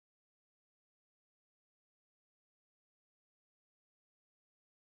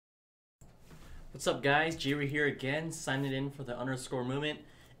What's up guys, Jerry here again, signing in for the underscore movement,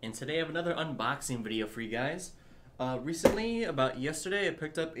 and today I have another unboxing video for you guys. Recently, about yesterday, I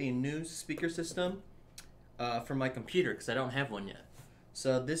picked up a new speaker system for my computer because I don't have one yet.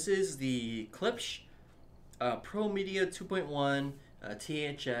 So this is the Klipsch ProMedia 2.1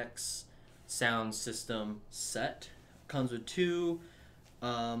 THX sound system set. Comes with two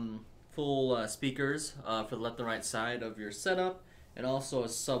full speakers for the left and right side of your setup, and also a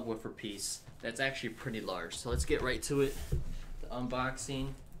subwoofer piece that's actually pretty large. So let's get right to it, the unboxing.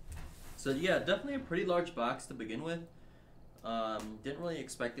 So yeah, definitely a pretty large box to begin with. Didn't really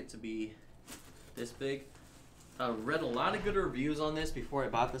expect it to be this big. Read a lot of good reviews on this before I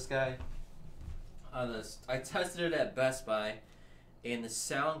bought this guy. I tested it at Best Buy, and the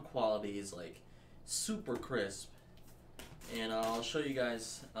sound quality is like super crisp. And I'll show you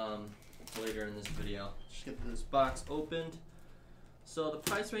guys later in this video. Just get this box opened. So the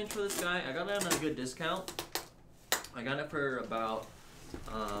price range for this guy, I got it on a good discount. I got it for about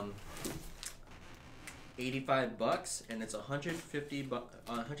 85 bucks, and it's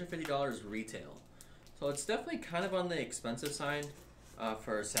 $150 retail. So it's definitely kind of on the expensive side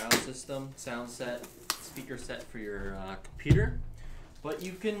for a sound system, sound set, speaker set for your computer. But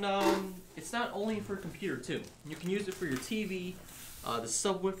you can, it's not only for computer too. You can use it for your TV. The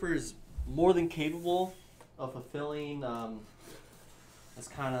subwoofer is more than capable of fulfilling it's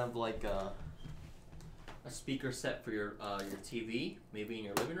kind of like a speaker set for your TV, maybe in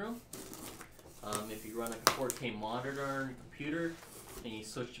your living room. If you run a 4K monitor on your computer and you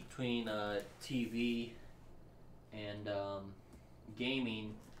switch between TV and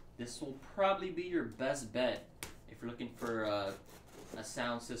gaming, this will probably be your best bet if you're looking for a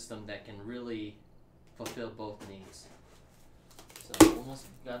sound system that can really fulfill both needs. So almost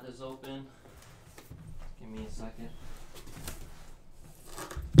got this open. Give me a second.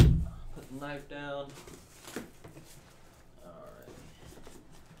 Put the knife down.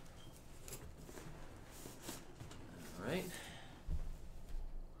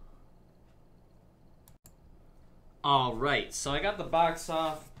 Alright, so I got the box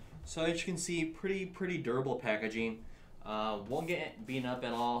off. So as you can see, pretty durable packaging. Won't get beaten up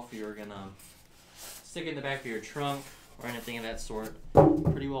at all if you're gonna stick it in the back of your trunk or anything of that sort.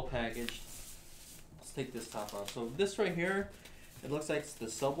 Pretty well packaged. Let's take this top off. So this right here, it looks like it's the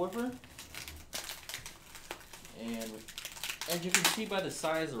subwoofer. And as you can see by the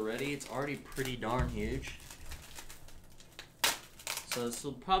size already, it's already pretty darn huge. So this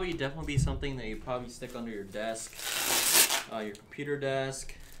will probably definitely be something that you probably stick under your desk, your computer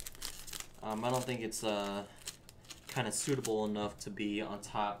desk. I don't think it's kind of suitable enough to be on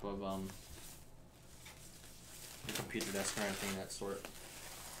top of your computer desk or anything of that sort.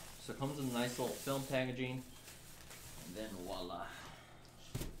 So it comes in a nice little film packaging, and then voila.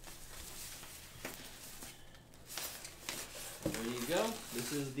 There you go.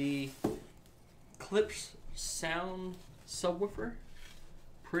 This is the Klipsch sound subwoofer.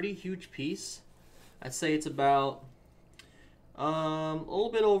 Pretty huge piece. I'd say it's about a little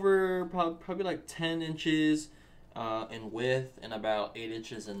bit over probably like 10 inches in width and about 8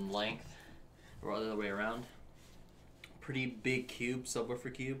 inches in length, or other way around. Pretty big cube,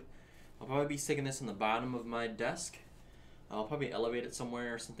 subwoofer cube. I'll probably be sticking this in the bottom of my desk. I'll probably elevate it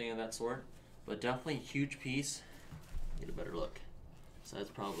somewhere or something of that sort, but definitely a huge piece. Get a better look. So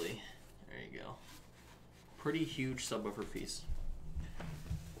that's probably, there you go. Pretty huge subwoofer piece.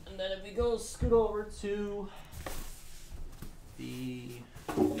 And then if we go scoot over to the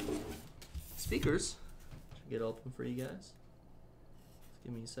speakers, get open for you guys. Just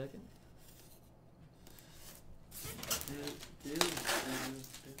give me a second.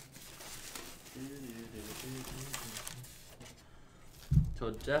 So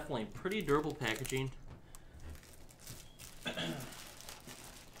definitely pretty durable packaging. So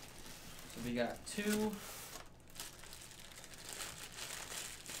we got two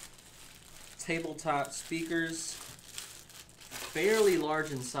tabletop speakers, fairly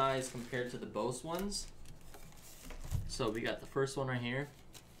large in size compared to the Bose ones. So we got the first one right here.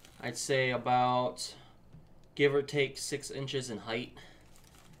 I'd say about, give or take, 6 inches in height.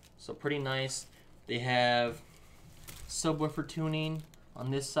 So pretty nice. They have subwoofer tuning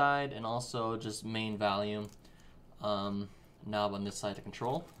on this side, and also just main volume knob on this side to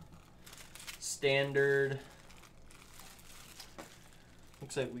control. Standard,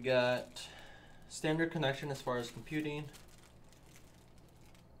 looks like we got standard connection as far as computing.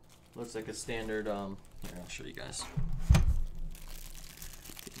 Looks like a standard, here, I'll show you guys.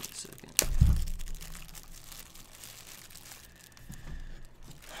 Give me a second.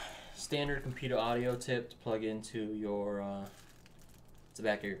 Standard computer audio tip to plug into your, the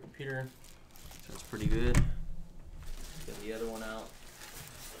back of your computer. So that's pretty good. Get the other one out.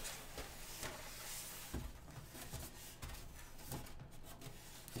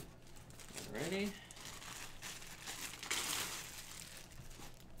 Ready?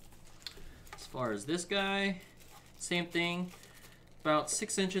 As far as this guy, same thing, about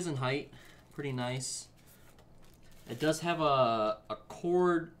 6 inches in height, pretty nice. It does have a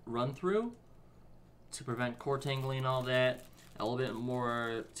cord run through to prevent cord tangling and all that. A little bit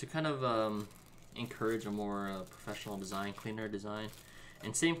more to kind of encourage a more professional design, cleaner design,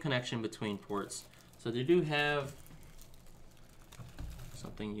 and same connection between ports. So they do have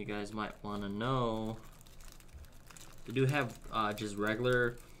something you guys might want to know. They do have just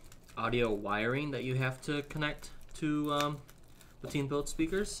regular audio wiring that you have to connect to between both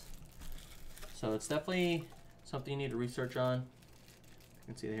speakers. So it's definitely something you need to research on. You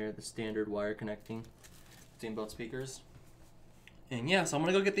can see here the standard wire connecting between both speakers. And yeah, so I'm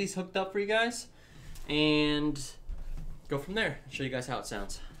gonna go get these hooked up for you guys and go from there. Show you guys how it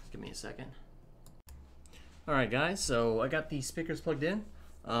sounds. Give me a second. Alright guys, so I got these speakers plugged in.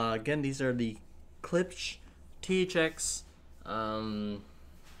 Again, these are the Klipsch THX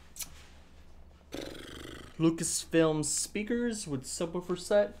Lucasfilm speakers with subwoofer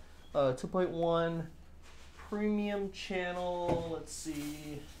set, 2.1 premium channel, let's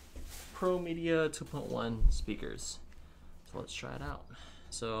see, ProMedia 2.1 speakers. So let's try it out.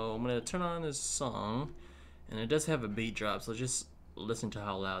 So I'm gonna turn on this song, and it does have a beat drop, so just listen to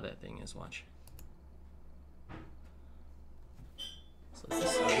how loud that thing is. Watch. So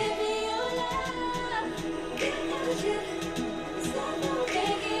let's start.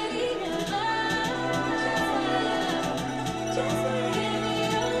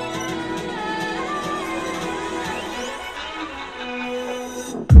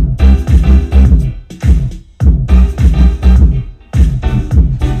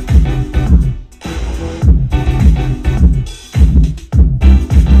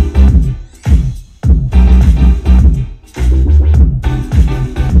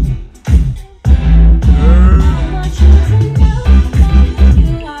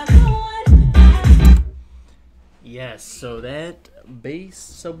 Yes, so that bass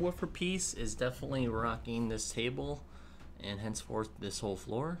subwoofer piece is definitely rocking this table and henceforth this whole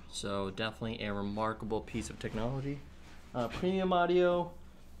floor. So definitely a remarkable piece of technology. Premium audio,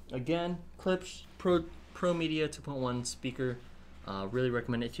 again, Klipsch ProMedia 2.1 speaker. Really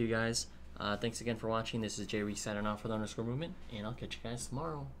recommend it to you guys. Thanks again for watching. This is Jay Reese signing off for the Underscore Movement, and I'll catch you guys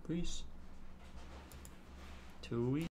tomorrow. Peace. 2 weeks.